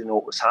supposed to know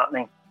what was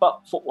happening.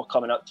 But folk were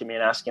coming up to me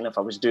and asking if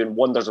I was doing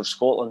Wonders of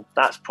Scotland.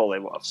 That's probably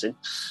what I've seen.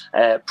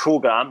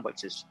 Programme,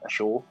 which is a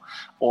show,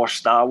 or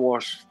Star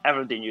Wars.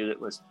 Everybody knew that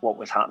was what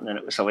was happening.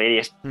 It was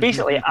hilarious.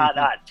 Basically, at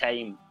that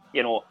time,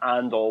 you know,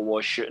 Andor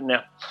was shooting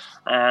there.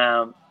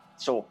 And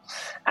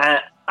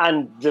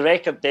the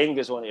record then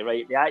goes on to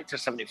write, the actor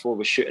 74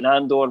 was shooting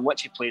Andor, in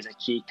which he plays a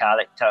key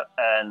character,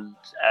 and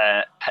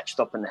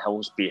pitched up in the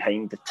hills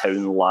behind the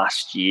town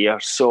last year.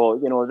 So,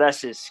 you know,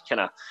 this is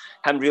kind of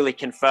him really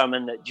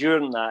confirming that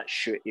during that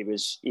shoot he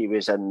was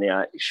in the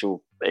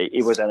actual,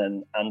 he was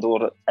in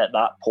Andor at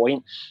that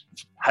point.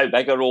 How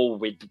big a role,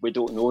 we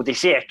don't know. They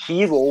say a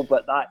key role,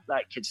 but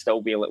that could still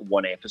be like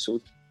one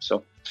episode.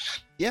 So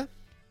yeah.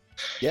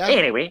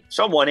 Anyway,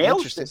 someone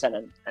else that's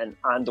in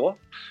Andor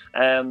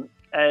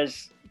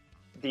is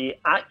the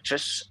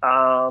actress.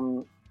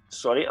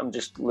 Sorry, I'm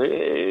just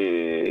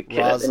looking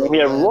at the name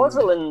here.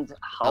 Rosalind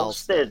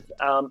Halstead,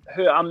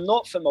 who I'm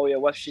not familiar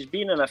with. She's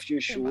been in a few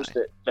shows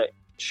that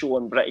show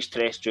on British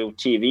terrestrial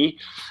TV,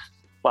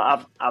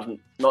 but I've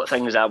not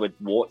things I would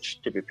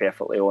watch, to be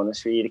perfectly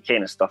honest with you. The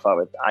kind of stuff I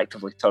would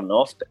actively turn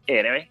off. But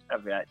anyway,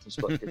 every actor's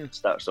got to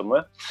start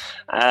somewhere.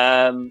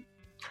 And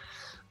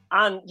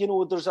you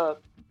know,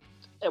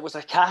 it was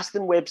a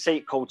casting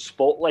website called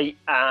Spotlight,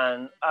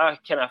 and our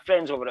kind of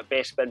friends over at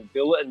Best Bin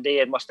Bulletin,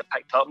 they must have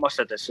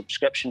had a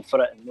subscription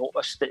for it, and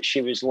noticed that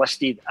she was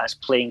listed as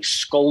playing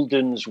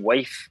Skulldun's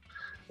wife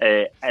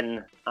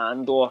in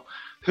Andor.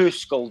 Who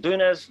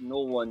Squadron is, no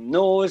one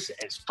knows.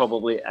 It's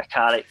probably a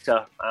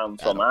character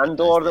from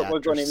Andor that we're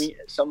going to meet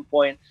at some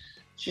point.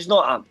 She's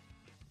not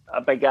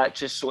a big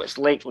actress, so it's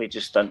likely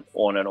just an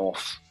on and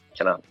off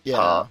kind of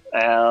part.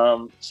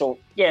 So,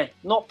 yeah,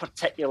 not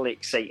particularly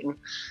exciting.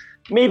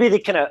 Maybe the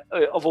kind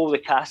of all the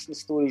casting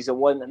stories, the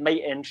one that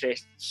might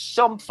interest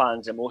some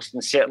fans the most,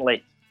 and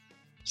certainly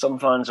some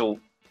fans will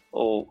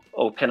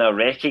kind of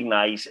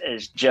recognise,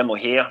 is Jim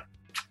O'Heir.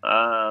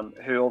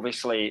 Who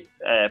obviously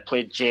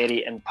played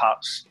Jerry in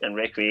Parks and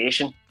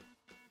Recreation.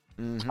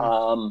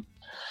 Mm-hmm.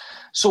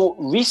 So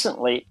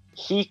recently,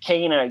 he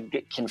kind of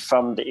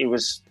confirmed that he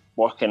was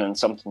working on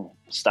something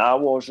Star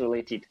Wars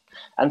related.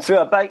 And through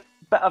a bit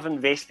of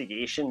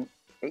investigation,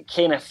 it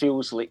kind of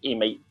feels like he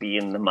might be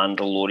in The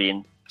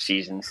Mandalorian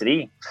Season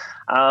 3.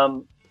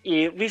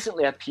 He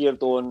recently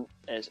appeared on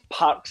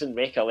Parks and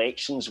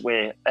Recollections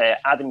with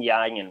Adam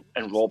Yang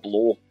and Rob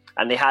Lowe.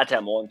 And they had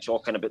him on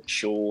talking about the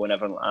show and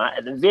everything like that.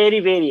 At the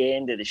very, very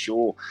end of the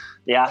show,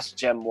 they asked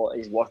Jim what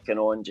he's working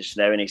on just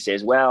now. And he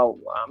says, well,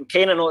 I'm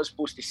kind of not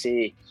supposed to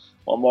say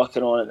what I'm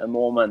working on at the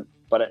moment,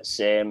 but I'm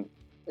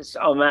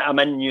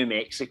in New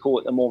Mexico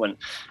at the moment.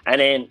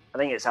 And then I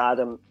think it's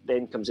Adam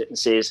then comes in and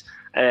says,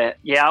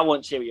 yeah, I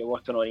won't say what you're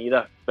working on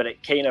either, but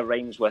it kind of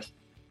rhymes with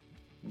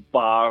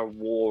Bar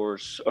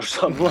Wars or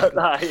something like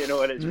that,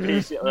 and it's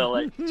basically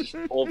like just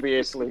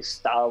obviously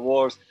Star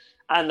Wars.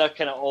 And they're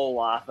kind of all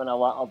laughing a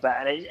little bit.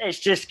 And it's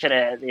just kind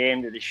of at the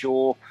end of the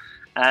show.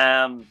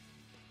 But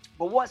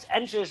what's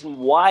interesting,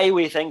 why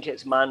we think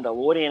it's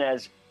Mandalorian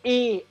is,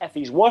 if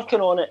he's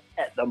working on it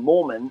at the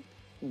moment,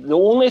 the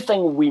only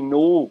thing we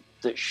know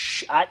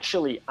that's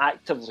actually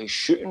actively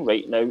shooting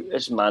right now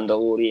is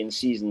Mandalorian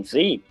Season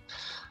 3.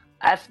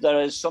 If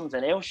there is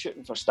something else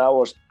shooting for Star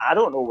Wars, I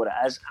don't know what it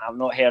is. I've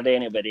not heard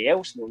anybody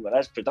else know what it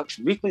is.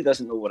 Production Weekly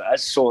doesn't know what it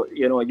is. So,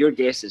 your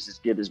guess is as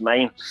good as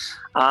mine.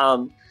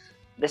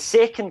 The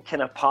second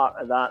kind of part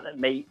of that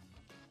might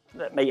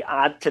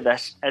add to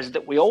this is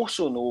that we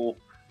also know,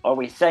 or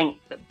we think,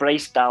 that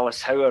Bryce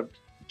Dallas Howard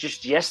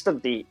just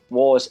yesterday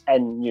was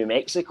in New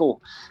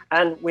Mexico.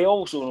 And we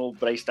also know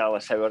Bryce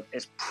Dallas Howard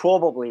is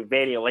probably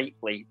very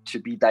likely to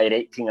be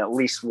directing at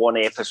least one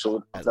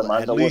episode of The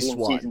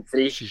Mandalorian Season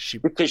 3,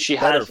 because she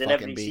has in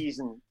every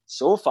season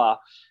so far.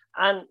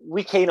 And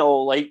we kind of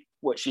all like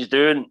what she's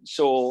doing.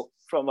 So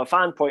from a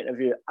fan point of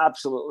view,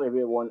 absolutely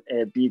we want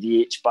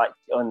BDH back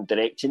on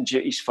directing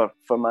duties for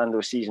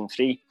Mando Season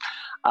 3.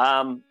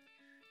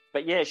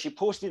 But yeah, she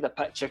posted a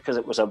picture because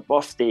it was her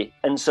birthday,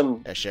 and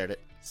I shared it.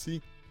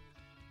 See,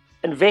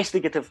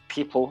 investigative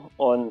people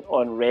on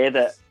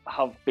Reddit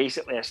have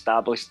basically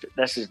established that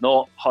this is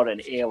not her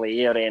in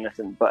LA or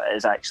anything, but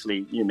is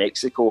actually New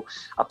Mexico.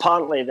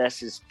 Apparently,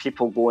 this is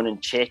people going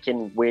and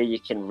checking where you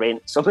can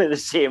rent some of the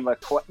same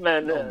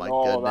equipment and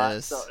all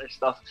that sort of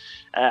stuff.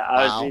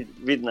 I was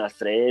reading a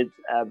thread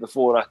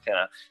before I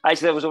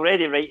was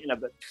already writing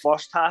about the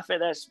first half of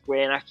this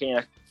when I kind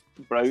of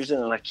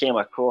browsing and I came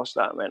across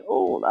that and went,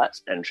 oh,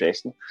 that's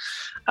interesting.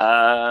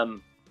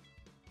 And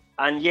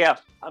yeah,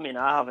 I mean,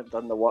 I haven't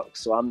done the work,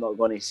 so I'm not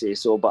going to say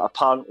so, but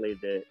apparently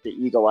the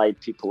eagle-eyed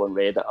people on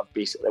Reddit have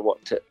basically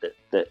worked out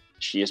that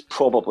she is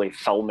probably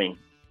filming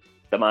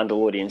The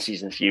Mandalorian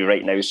Season 3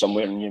 right now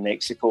somewhere in New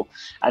Mexico,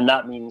 and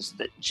that means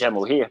that Jim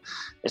O'Heir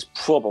is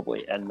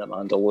probably in The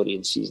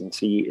Mandalorian Season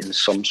 3 in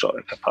some sort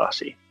of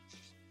capacity.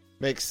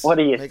 What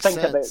do you think sense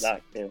about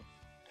that, Dale?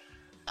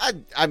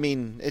 I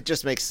mean, it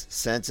just makes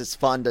sense. It's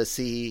fun to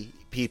see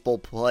people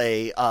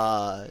play.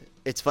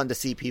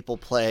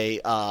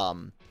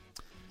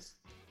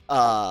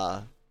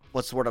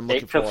 What's the word I'm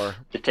looking for?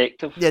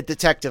 Detective. Yeah,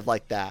 detective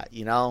like that,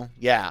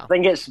 Yeah. I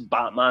think it's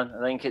Batman.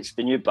 I think it's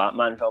the new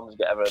Batman film's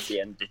got everyone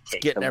being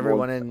detective. Getting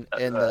everyone in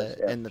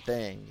the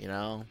thing,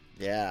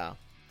 Yeah.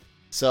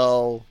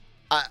 So,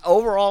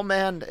 overall,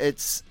 man,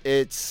 it's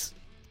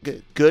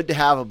good to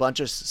have a bunch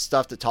of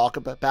stuff to talk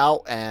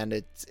about, and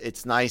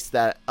it's nice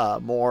that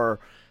more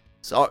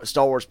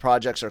Star Wars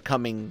projects are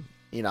coming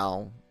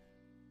done,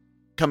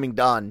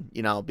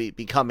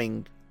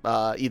 becoming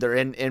either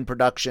in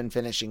production,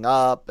 finishing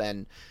up,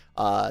 and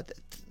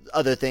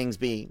other things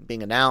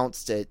being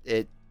announced.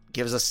 It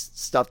gives us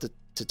stuff to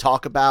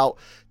talk about,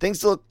 things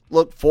to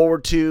look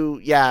forward to.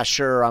 Yeah,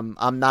 sure.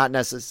 I'm not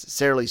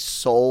necessarily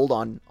sold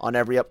on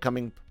every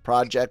upcoming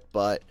project,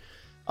 but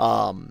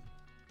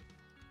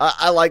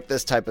I like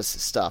this type of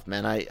stuff,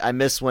 man. I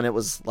miss when it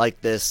was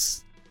like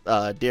this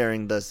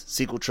during the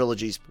sequel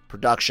trilogy's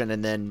production,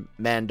 and then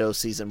Mando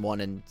Season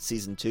 1 and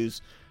Season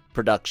 2's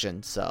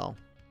production. So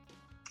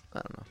I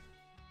don't know.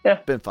 Yeah,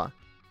 been fun.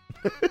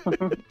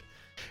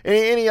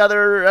 Any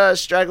other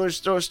straggler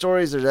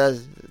stories, or that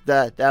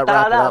wrap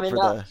it up for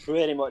that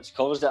pretty much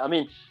covers it. I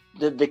mean,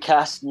 the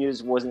cast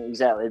news wasn't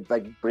exactly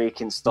big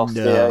breaking stuff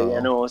there,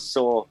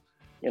 So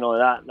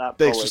that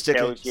thanks for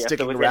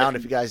sticking around.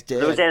 If you guys did,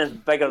 if there was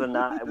anything bigger than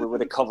that, we would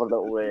have covered it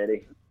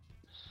already.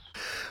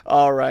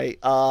 All right.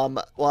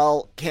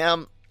 Well,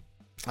 Cam.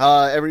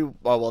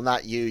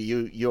 Not you.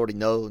 You already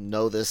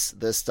know this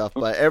stuff,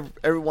 but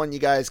everyone, you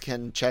guys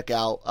can check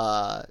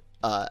out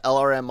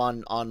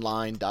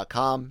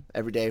lrmonline.com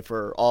every day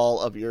for all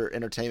of your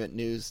entertainment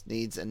news,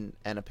 needs, and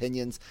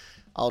opinions.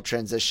 I'll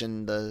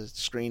transition the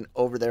screen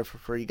over there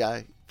for you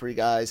guys.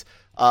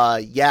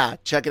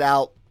 Check it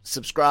out.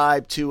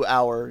 Subscribe to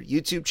our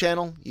YouTube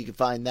channel. You can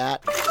find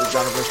that, the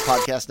Genreverse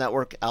Podcast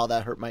Network. Ow,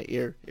 that hurt my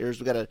ears.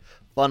 We got a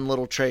fun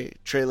little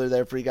trailer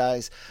there for you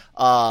guys.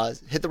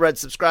 Hit the red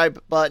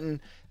subscribe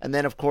button. And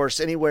then, of course,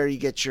 anywhere you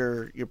get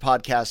your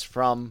podcast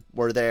from,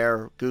 we're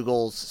there.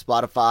 Google,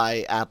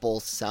 Spotify, Apple,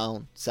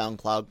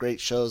 SoundCloud.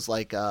 Great shows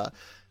like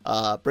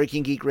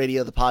Breaking Geek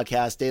Radio, the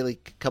podcast, Daily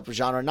Cup of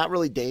Genre. Not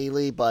really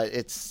daily, but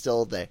it's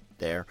still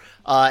there.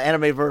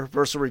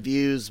 Anime-versal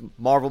reviews,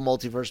 Marvel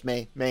Multiverse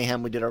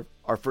Mayhem. We did our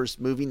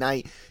first movie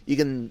night. You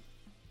can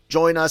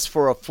join us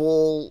for a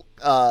full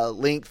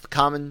length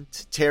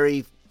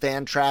commentary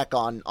fan track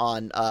on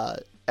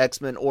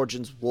X-Men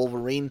Origins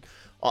Wolverine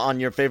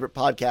on your favorite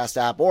podcast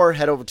app, or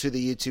head over to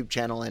the YouTube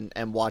channel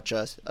and watch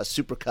a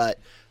supercut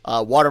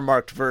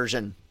watermarked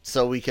version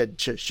so we could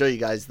show you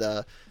guys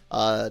the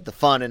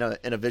fun in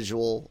a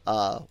visual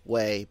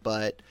way.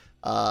 But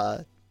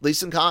leave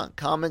some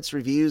comments,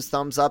 reviews,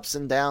 thumbs ups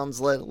and downs.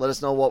 Let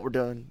us know what we're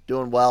doing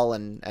well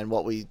and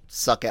what we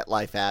suck at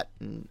life at,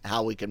 and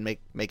how we can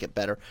make it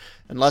better.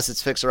 Unless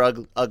it's fix our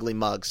ugly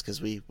mugs,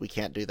 because we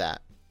can't do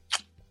that.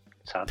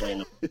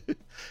 Sadly.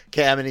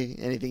 Cam,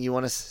 anything you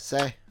want to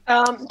say?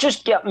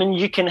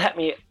 You can hit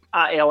me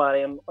at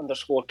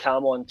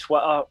LRM_Cam on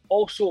Twitter.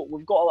 Also,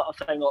 we've got a little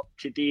thing up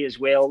today as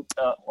well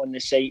on the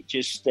site.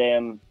 Just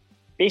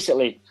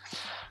basically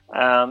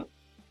try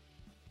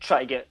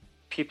to get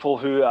people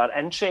who are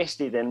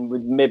interested and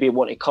would maybe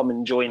want to come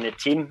and join the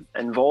team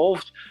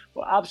involved.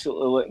 We're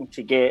absolutely looking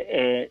to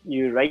get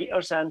new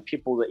writers and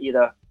people that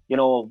either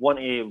want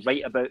to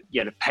write about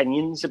your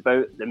opinions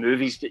about the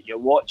movies that you're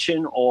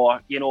watching, or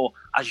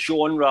a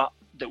genre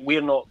that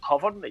we're not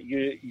covering that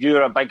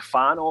you're a big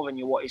fan of and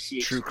you want to see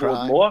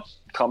explored more.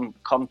 Come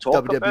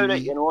talk WWE. About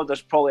it.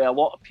 There's probably a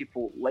lot of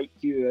people like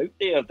you out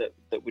there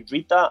that would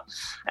read that.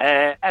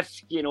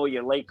 If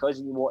you're like us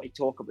and you want to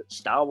talk about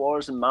Star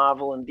Wars and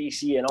Marvel and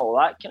DC and all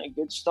that kind of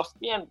good stuff,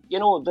 then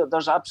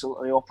there's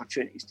absolutely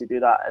opportunities to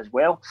do that as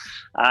well.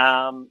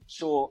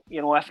 So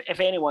if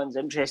anyone's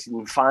interested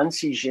and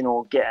fancies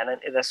getting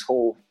into this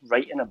whole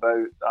writing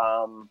about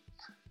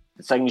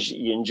the things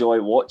you enjoy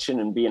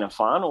watching and being a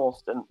fan of,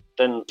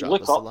 then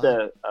look up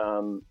the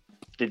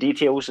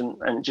details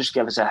and just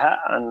give us a hit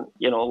and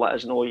let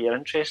us know you're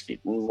interested,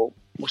 and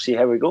we'll see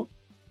how we go.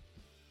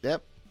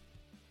 Yep.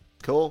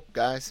 Cool,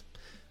 guys.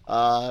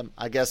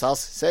 I guess I'll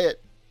say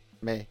it.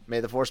 May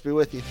the force be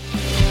with you.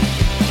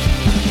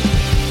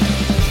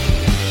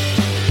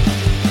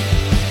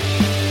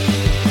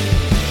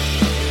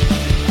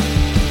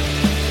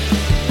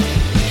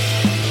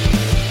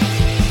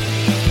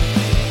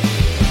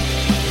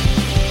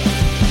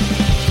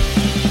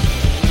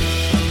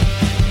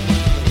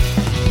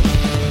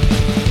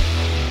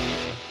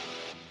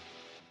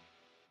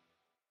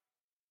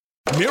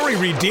 Mary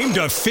redeemed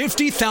a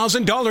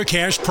 $50,000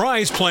 cash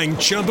prize playing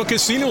Chumba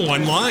Casino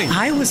online.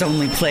 I was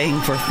only playing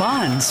for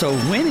fun, so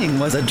winning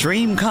was a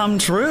dream come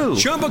true.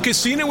 Chumba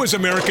Casino is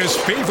America's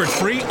favorite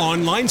free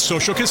online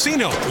social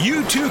casino.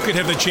 You, too, could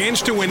have the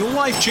chance to win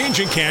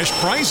life-changing cash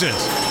prizes.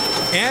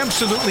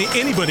 Absolutely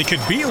anybody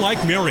could be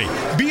like Mary.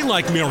 Be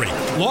like Mary.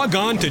 Log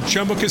on to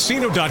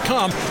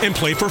ChumbaCasino.com and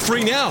play for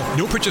free now.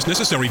 No purchase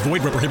necessary.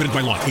 Void where prohibited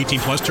by law.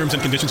 18+ terms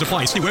and conditions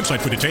apply. See website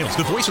for details.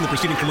 The voice in the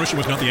preceding commercial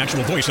was not the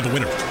actual voice of the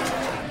winner.